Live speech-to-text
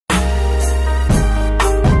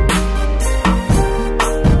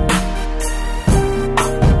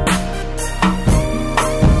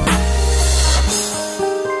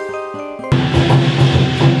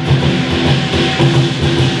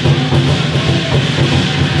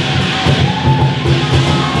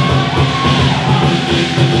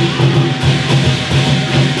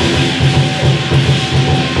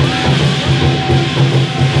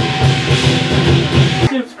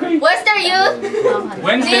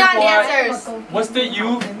Neon dancers. What's the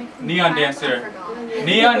youth neon dancer?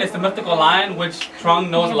 Neon is the mythical lion which Trung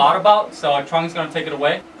knows a lot about, so Trung's gonna take it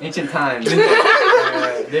away. Ancient times,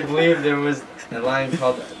 they believe there was a lion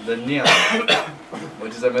called the Neon,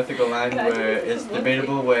 which is a mythical lion where it's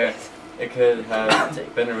debatable where it could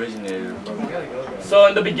have been originated from. So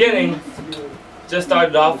in the beginning, just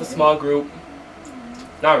started off a small group.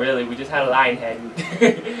 Not really, we just had a lion head.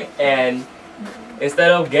 And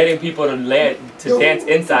instead of getting people to dance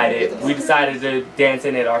inside it, we decided to dance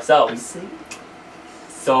in it ourselves.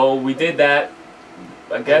 So we did that.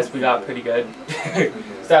 I guess we got pretty good.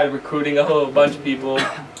 Started recruiting a whole bunch of people.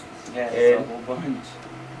 Yes, a whole bunch.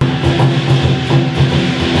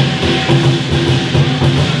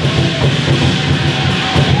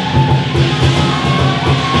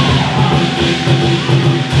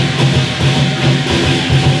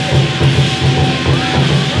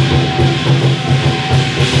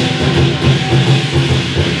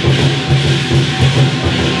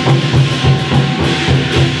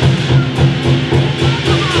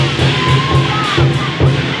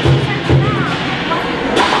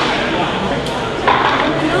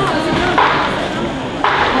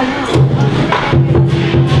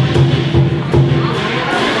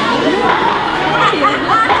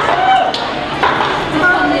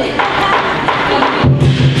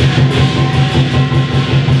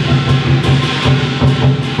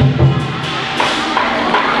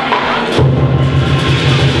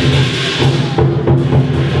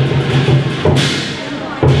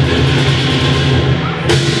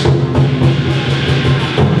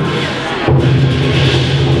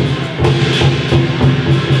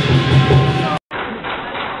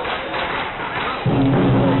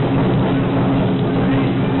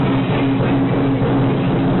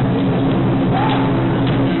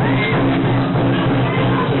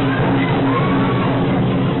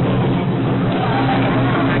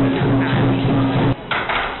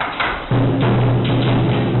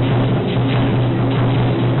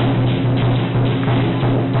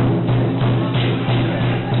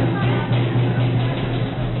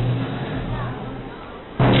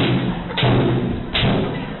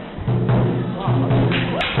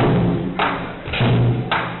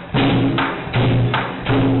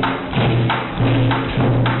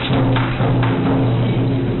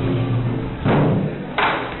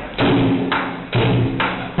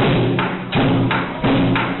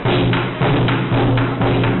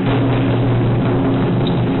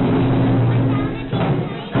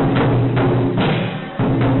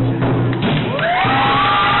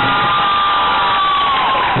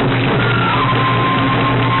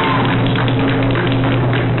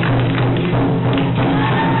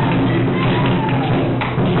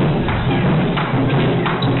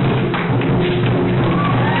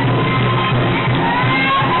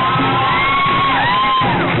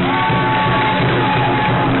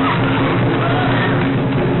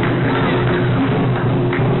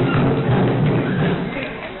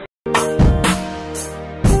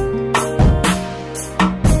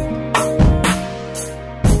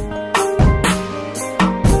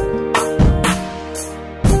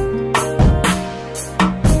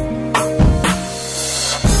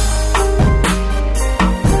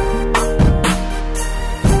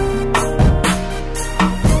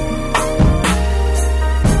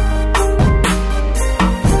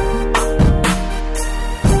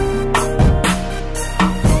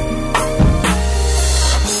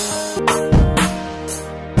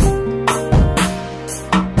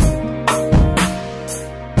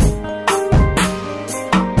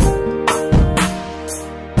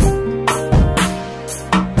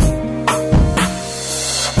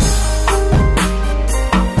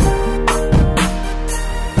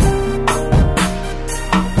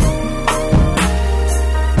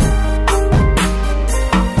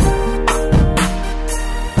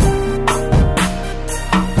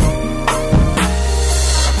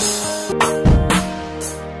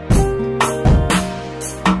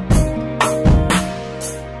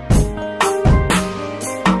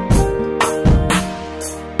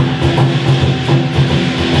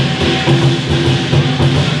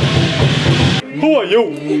 Who are you?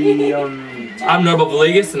 I'm Norba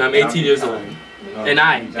Villegas and I'm 18 years old. And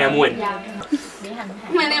I am WYND.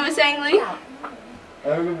 My name is Sang Lee.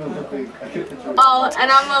 Oh,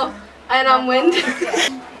 and I'm WYND.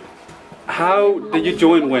 How did you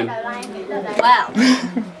join WYND? Well,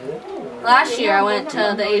 last year I went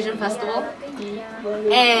to the Asian festival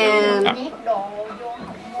and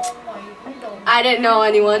I didn't know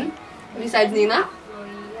anyone besides Nina.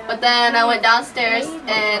 But then I went downstairs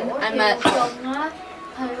and I met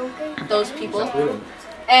those people.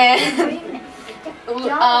 And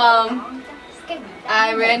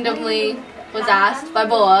I randomly was asked by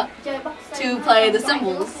Boa to play the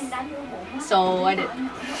cymbals, so I did.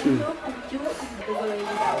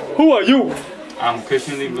 Who are you? I'm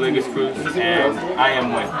Christian Lee Villegas Cruz, and I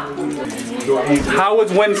am WYND. How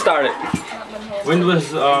was WYND started? WYND was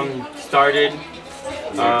started.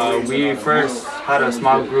 We first had a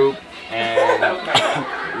small group,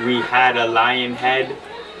 and we had a lion head.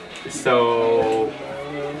 So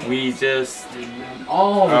we just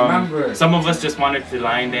some of us just wanted to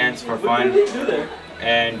lion dance for fun,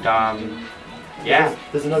 and yeah,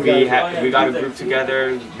 we got a group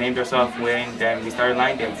together, named ourselves WYND, and we started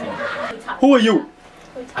line dancing. Who are you?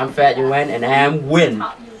 I'm Fat Yuan and I am WYND.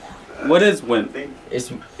 What is WYND? It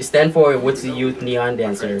stands for What's the Youth Neon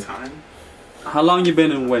Dancer. How long you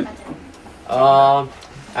been in WYND?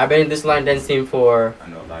 I've been in this line dance team for,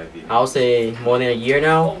 I'll say, more than a year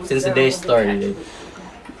now, since the day started.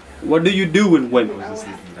 What do you do with WYND?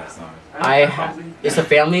 It's a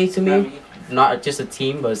family to me, not just a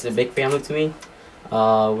team, but it's a big family to me.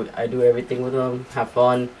 I do everything with them, have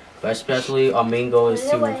fun, but especially our main goal is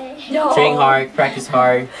to train hard, practice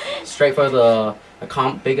hard, strive for the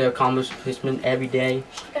bigger accomplishment every day.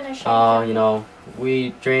 You know,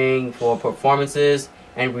 we train for performances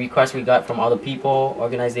and requests we got from other people,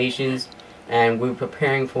 organizations, and we're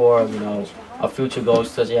preparing for, you know, our future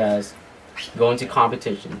goals such as going to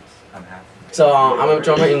competitions. So I'm a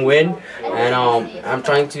drummer in WYND, and I'm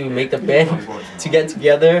trying to make the band to get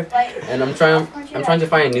together, and I'm trying to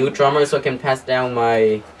find a new drummer so I can pass down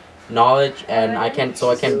my knowledge and I can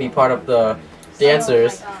be part of the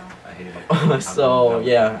dancers. So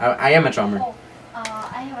yeah, I am a drummer.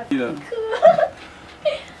 Yeah.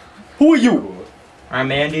 Who are you?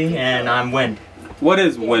 I'm Andy and I'm WYND. What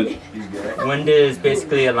is WYND? WYND is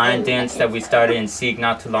basically a line dance that we started in Seek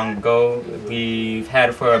not too long ago. We've had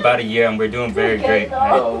it for about a year and we're doing very great.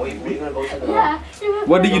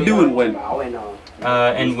 What do you do in WYND?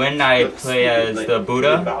 In WYND I play as the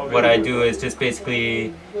Buddha. What I do is just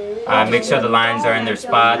basically make sure the lines are in their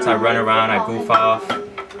spots. I run around, I goof off.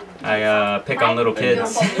 I pick on little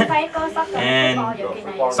kids, and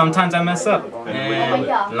sometimes I mess up, and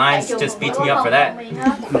Lines just beats me up for that.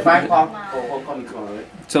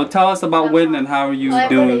 So tell us about WYND and how are you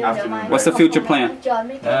doing? What's the future plan?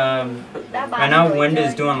 Right now WYND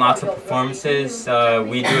is doing lots of performances.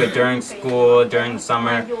 We do it during school, during the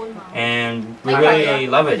summer, and we really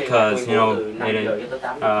love it because, you know, it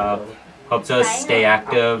helps us stay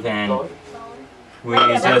active, and we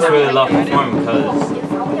just really love performing because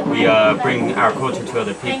we bring our culture to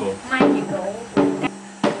other people.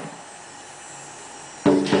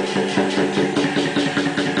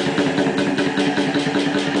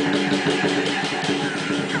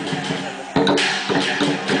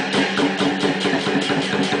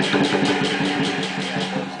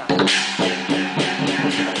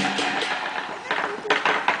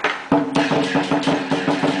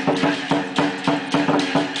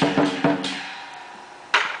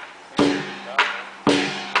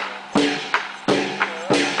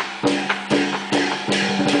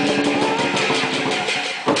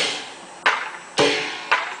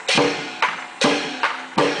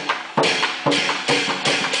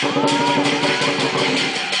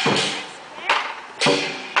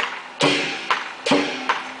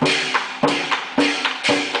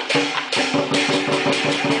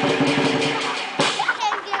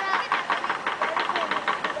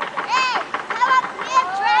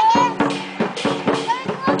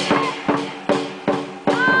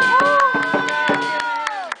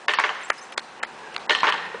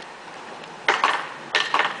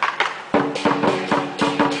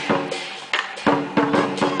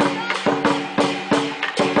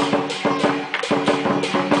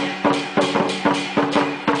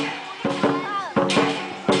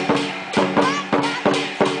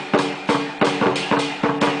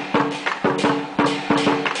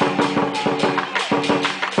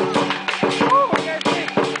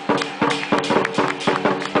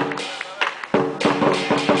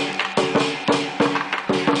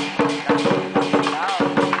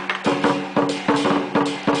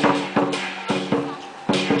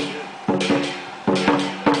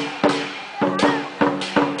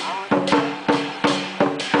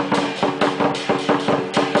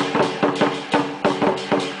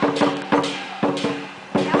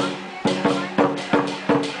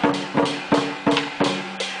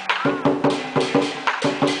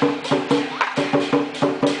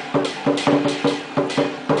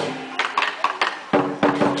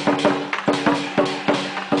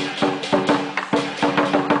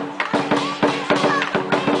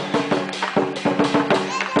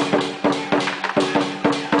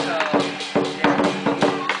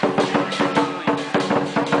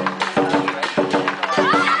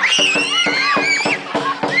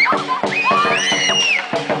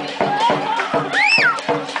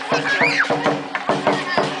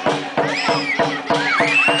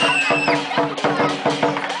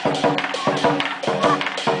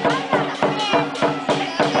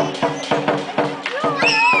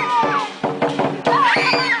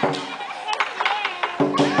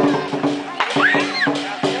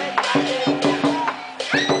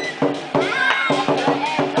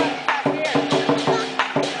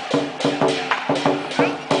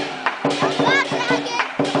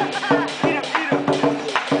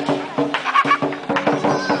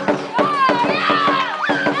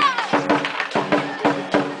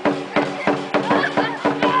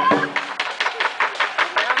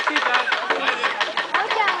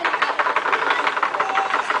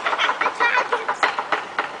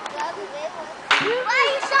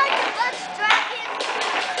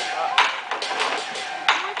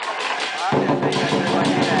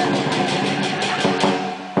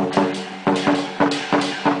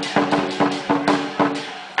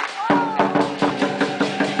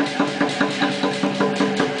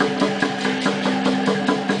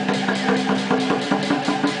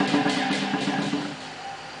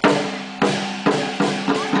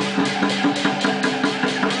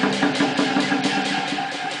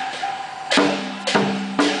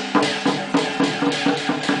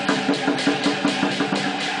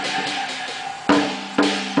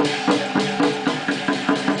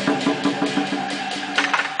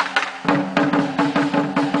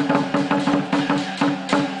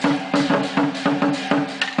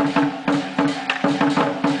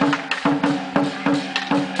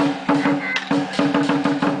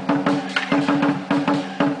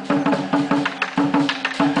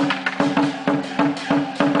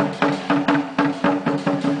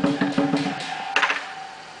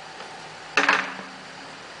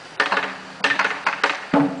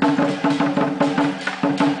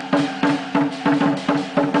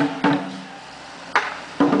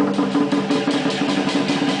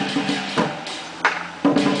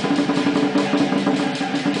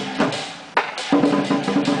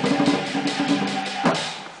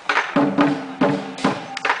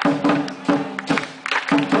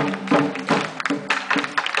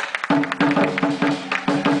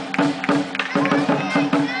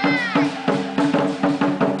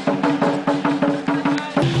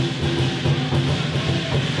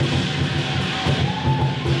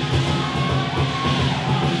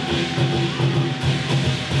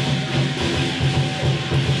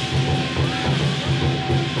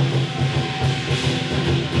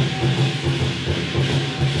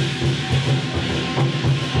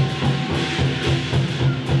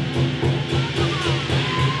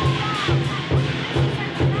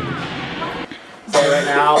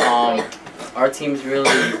 team's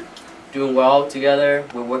really doing well together.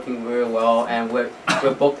 We're working really well, and we're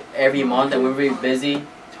booked every month, and we're really busy.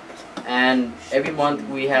 And every month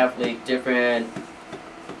we have like different.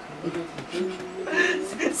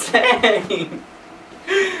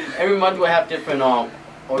 Every month we have different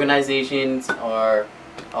organizations or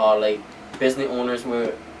like business owners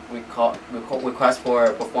where we request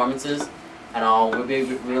for performances, and we'll be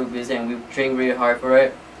really busy and we train really hard for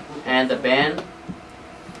it. And the band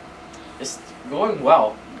is going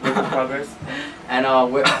well with the progress, and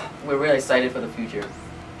we're really excited for the future.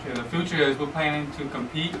 Okay, the future is we're planning to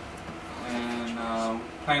compete and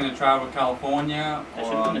planning to travel to California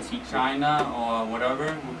or China or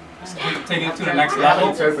whatever. We're taking it to the next level.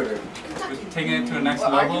 We're taking it to the next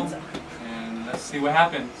level, and let's see what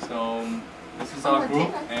happens. So this is our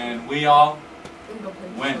group, and we all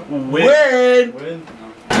win. Win!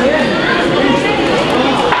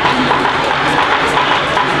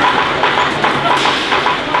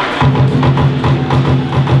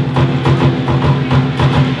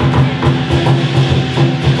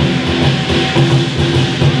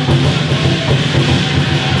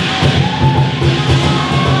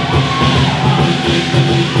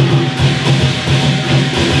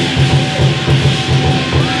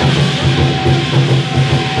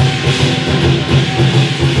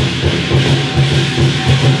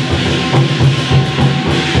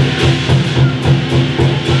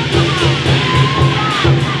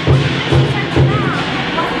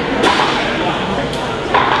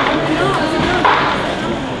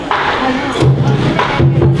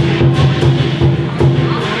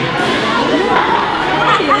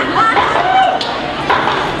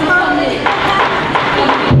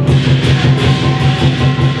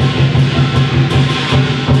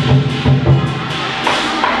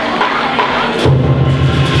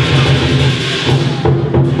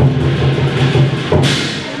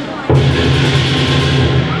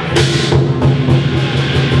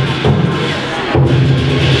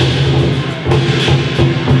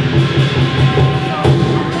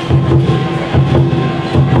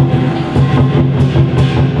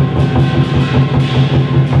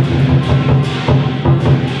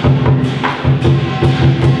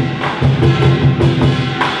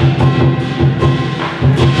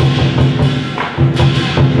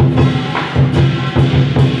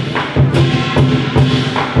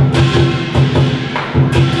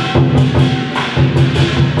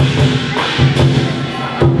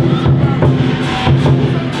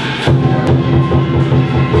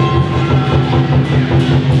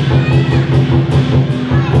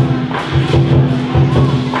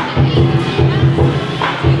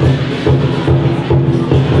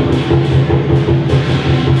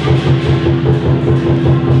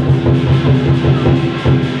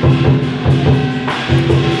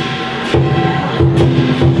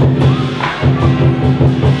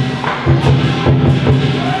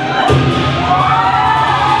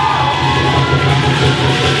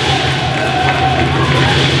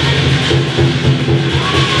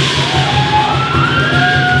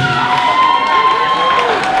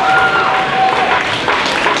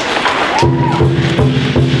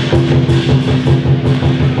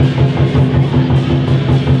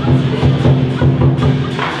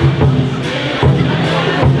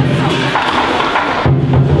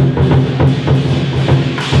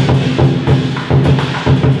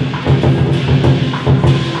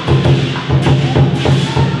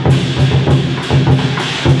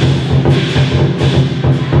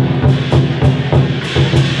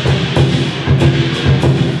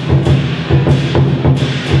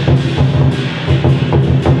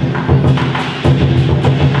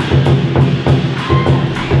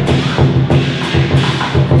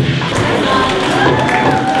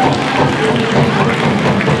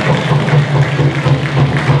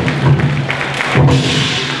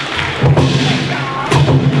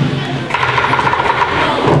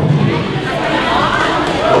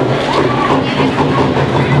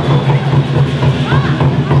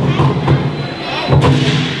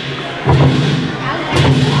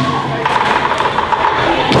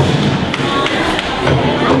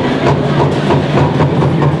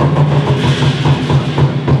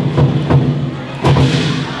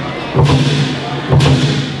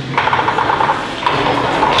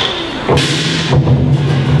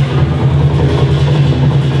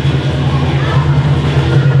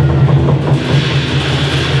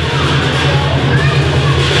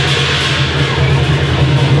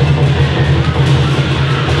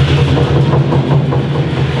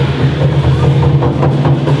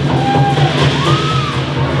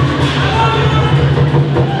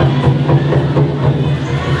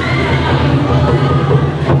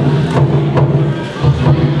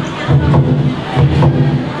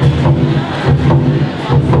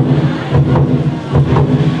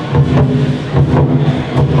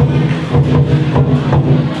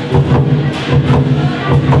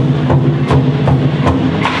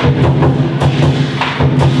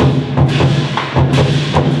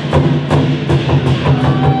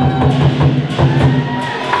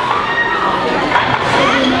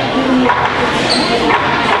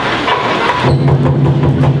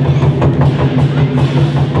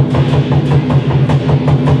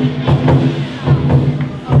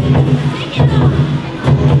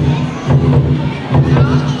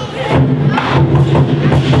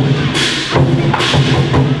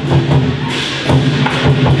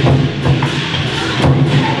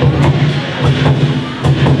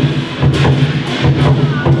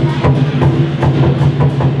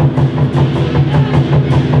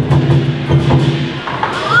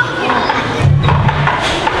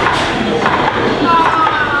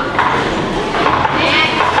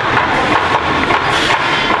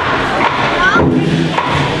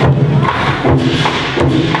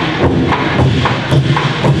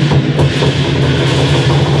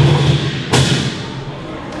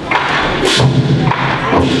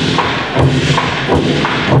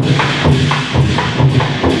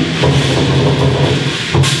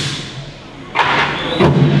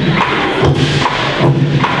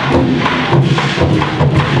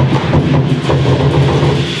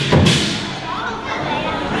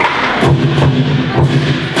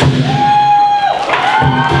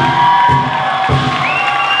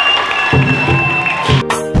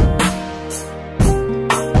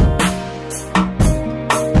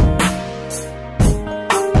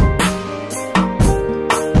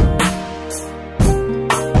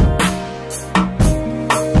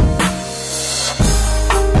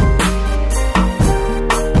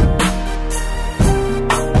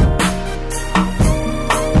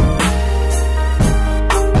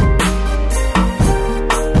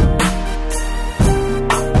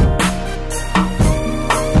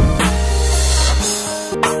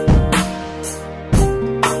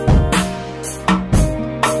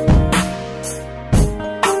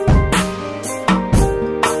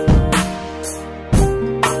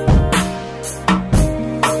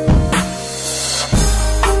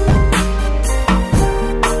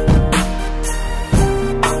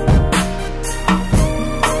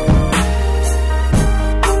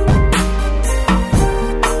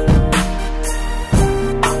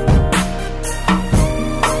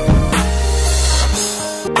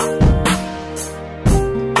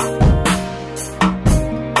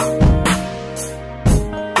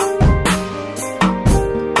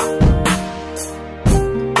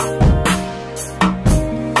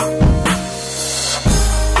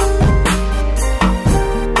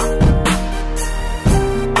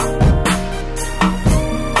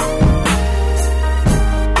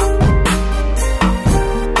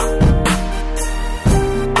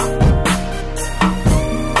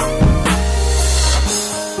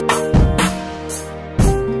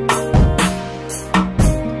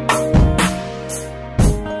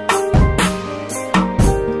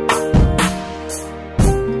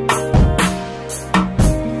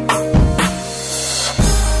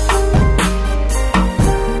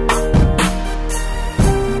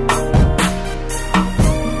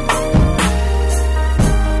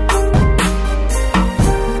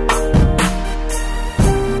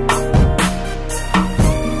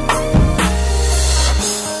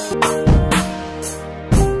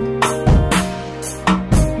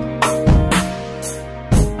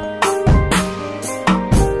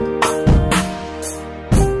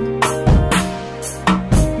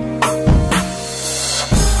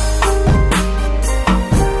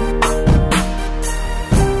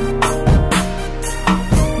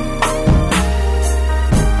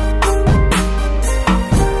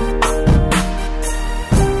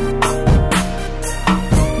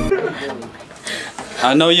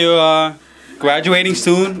 I know you're graduating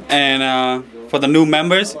soon, and for the new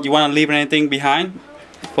members, you want to leave anything behind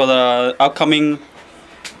for the upcoming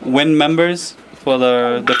WYND members for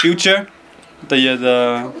the future, the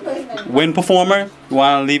WYND performer? You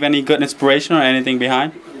want to leave any good inspiration or anything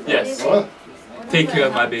behind? Yes. Take care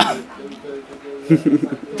of my baby.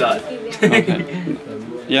 Done. Okay.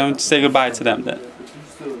 You say goodbye to them then.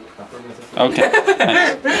 Okay.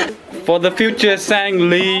 Thanks. For the future Sang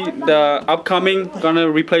Lee, the upcoming gonna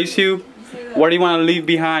replace you, what do you want to leave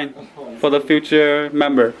behind for the future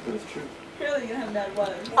member?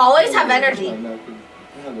 Always have energy.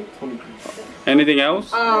 Anything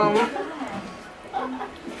else? Well,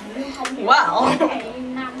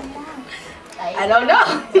 I don't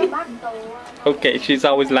know. Okay, she's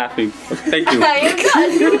always laughing. Thank you. I am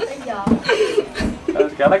good.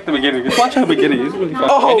 I like the beginning. Just watch her beginning. It's really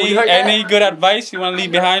fun. Any good advice you want to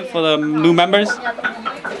leave behind for the new members?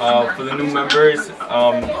 For the new members,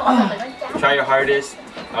 try your hardest.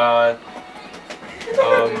 I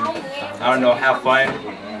don't know, have fun.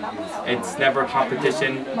 It's never a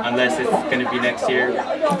competition unless it's going to be next year.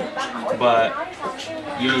 But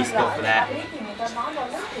you need skill for that.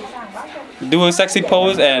 Do a sexy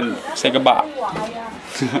pose and say goodbye.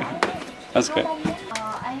 That's good.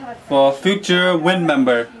 For future WYND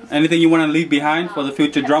member, anything you want to leave behind for the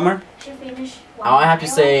future drummer? All I have to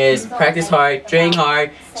say is practice hard, train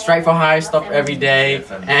hard, strive for higher stuff every day,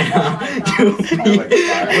 and you'll be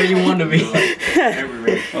where you want to be.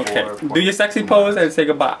 Okay. Do your sexy pose and say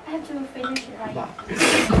goodbye.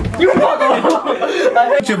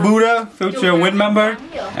 Future Buddha, future WYND member,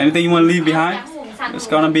 anything you want to leave behind? It's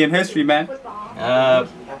gonna be in history, man.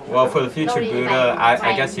 Well, for the future Buddha,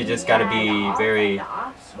 I guess you just gotta be very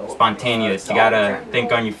spontaneous. You gotta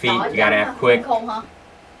think on your feet. You gotta act quick.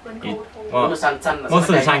 Well, most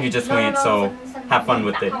of the time you just win, so have fun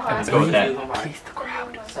with it. Let's go with that.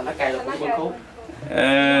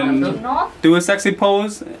 And do a sexy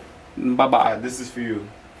pose. Bye bye. This is for you.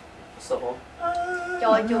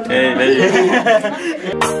 Hey, there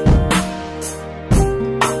you go.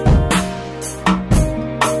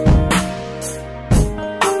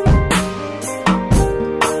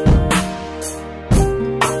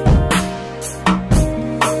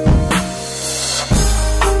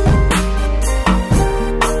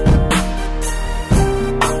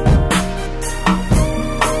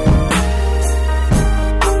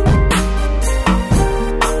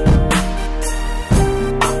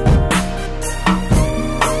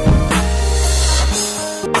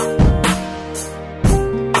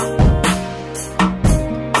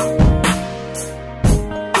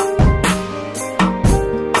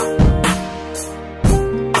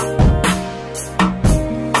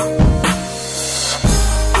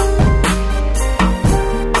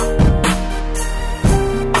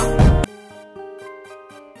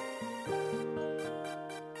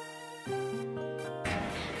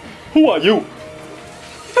 Who are you?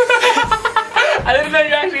 I didn't know you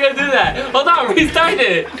were actually gonna do that. Hold on, restart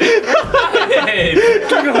it. Restart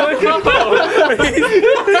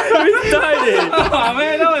it. Oh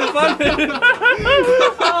man, that was fun.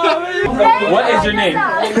 What is your name?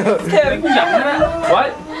 Kim. What?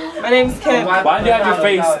 My name's Kim. Why do you have your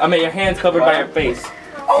face, your hands covered by your face?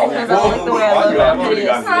 Because I like the way I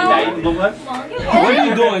look. What are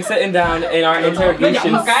you doing sitting down in our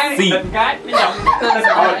interrogation seat?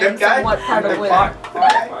 What part of WYND?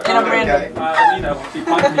 And I'm random.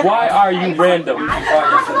 Why are you random?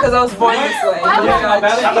 Because I was born this way.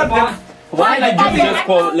 Why did you just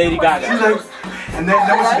quote Lady Gaga? She's like, and then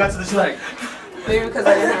when she got to this, she's like, Maybe because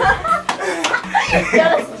I didn't have.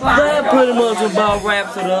 That pretty much about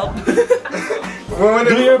wraps it up.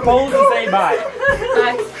 Do your pose and say bye.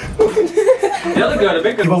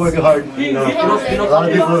 Keep on working hard. You know, a lot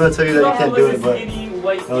of people will tell you that you can't do it, but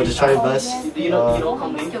just try your best.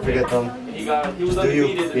 Forget them. Just do you.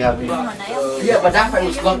 Be happy. Yeah, but that fight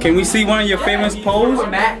was lucky. Can we see one of your famous poses? With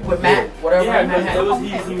Matt, whatever. Yeah, it was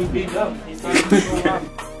he was beat up.